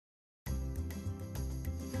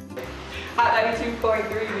Hot 92.3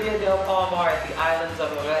 Via del Palmar at the islands of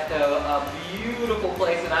Loreto, a beautiful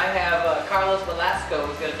place, and I have Carlos Velasco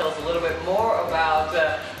who's going to tell us a little bit more about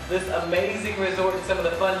this amazing resort and some of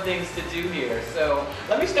the fun things to do here. So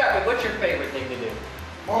let me start with, what's your favorite thing to do?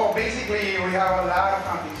 Well, basically we have a lot of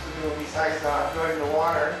fun things to do besides going in the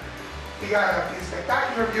water. We got a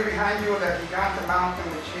spectacular view behind you, that gigantic mountain,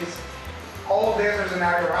 which is all deserts and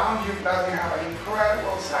area around you, plus we have an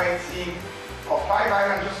incredible sightseeing of 5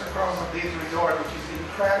 islands just across of this resort, which is an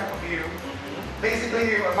incredible view.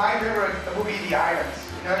 Basically, my favorite would be the islands.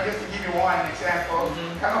 You know, just to give you one example,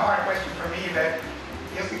 kind of a hard question for me, but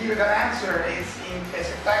just to give you that answer, it's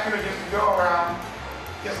spectacular just to go around,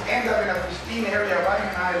 just end up in a pristine area right on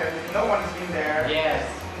an island, no one's been there. Yes.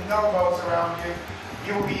 No boats around you.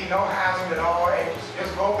 You will be no hassle at all, and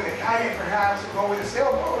just go with a kayak perhaps, or go with a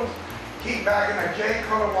sailboat, kick back in a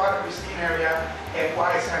jade-colored water pristine area at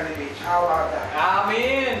white sandy beach. How about that? I'm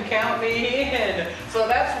in, count me in. So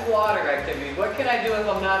that's water activities. What can I do if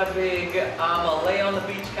I'm not a big, I'm a lay on the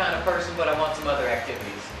beach kind of person, but I want some other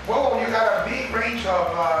activities? Well, you got a big range of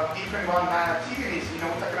different one-time activities. You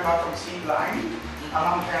know, we're talking about from zip lining,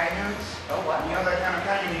 along canyons. Oh, wow. You know, that kind of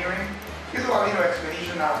canyoneering. You do a little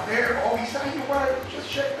expedition out there, or besides you want to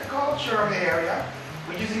just check the culture of the area,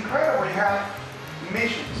 which is incredible. You have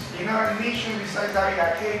missions. You know, missions besides that, you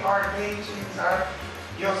got cave art paintings are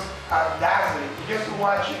just dazzling. Just to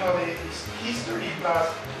watch, you know, the history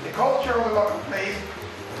plus the culture of the local place.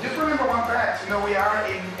 Just remember one fact, you know, we are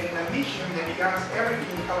in a mission that becomes everything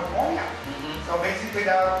in California. So basically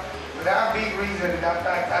without big reason, that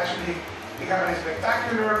fact actually we have a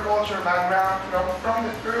spectacular culture background from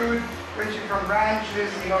the food, ranging from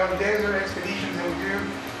ranches, you know, and desert expeditions that we do,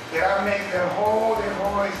 that makes the whole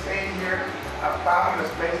stay here a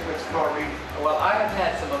fabulous place to explore, really. Well, I have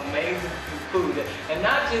had some amazing food, and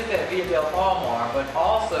not just at Via del Palmar, but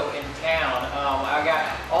also in town. I got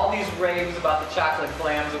all these raves about the chocolate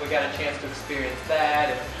clams, and we got a chance to experience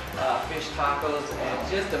that, and fish tacos,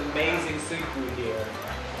 and just amazing seafood here.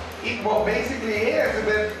 Well, basically it is,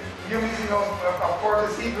 but you're missing, of course,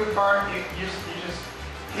 the seafood part. You just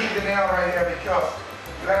hit the nail right there, because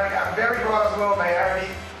you got a very broad as well by Ivy.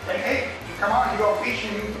 And hey, come on, you go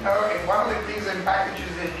fishing, and one of the things in packages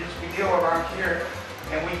that we deal around here,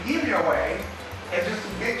 and we give you away, is just to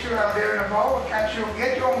get you out there in a boat, get your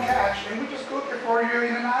own catch, and we just cook it for you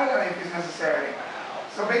in an island if it's necessary.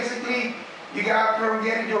 So basically, you got from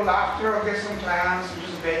getting your lobster or get some clams, and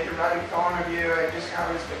just bake it right in front of you, and just have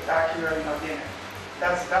a spectacular, you know, dinner.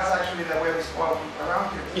 That's actually the way we spoil people around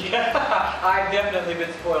here. Yeah, I've definitely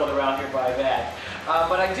been spoiled around here by that.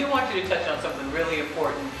 But I do want you to touch on something really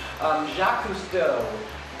important. Jacques Cousteau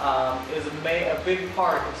is a big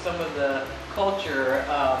part of some of the culture,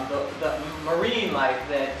 the marine life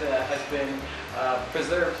that has been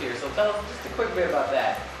preserved here. So tell us just a quick bit about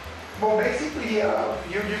that. Well, basically,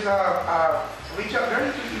 you just reach a very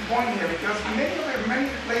interesting point here, because many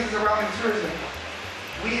places around in tourism,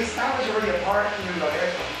 we established already a park here in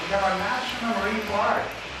Loreto. We have a national marine park,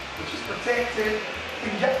 which is protected.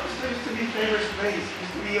 And Jacques Cousteau used to be favorite place. It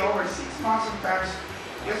used to be over 6 months sometimes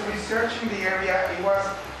just researching the area. It was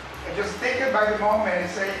just taken by the moment and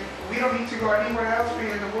say, we don't need to go anywhere else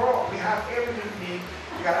really in the world. We have everything we need.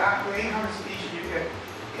 We got up to 800 species you can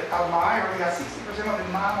admire. We got 60% of the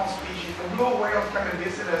mammal species. The blue whales come and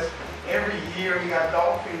visit us every year. We got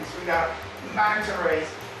dolphins. We got manta rays.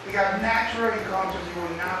 We got natural encounters you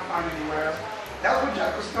will not find anywhere else. That's what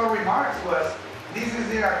Jacques Cousteau remarked was, this is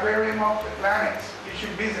the aquarium of the planet. You should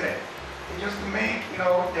visit it. It's just to make, you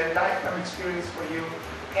know, the lifetime experience for you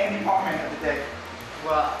any moment of the day.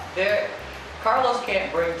 Well, Carlos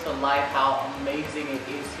can't bring to life how amazing it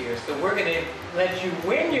is here. So we're going to let you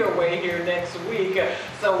win your way here next week.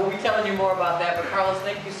 So we'll be telling you more about that. But Carlos,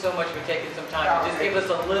 thank you so much for taking some time to just give us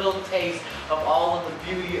a little taste of all of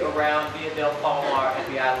the beauty around Via del Palmar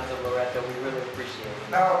and the islands of Loreto. We really appreciate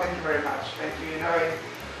it. No, thank you very much. Thank you. You know,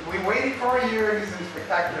 we're waiting for a year. It's a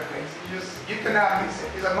spectacular place. You cannot miss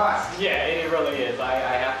it. It's a must. Yeah, it really is. I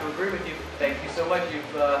have to agree with you. Thank you so much.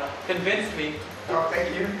 You've convinced me. Oh,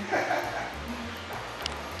 thank you.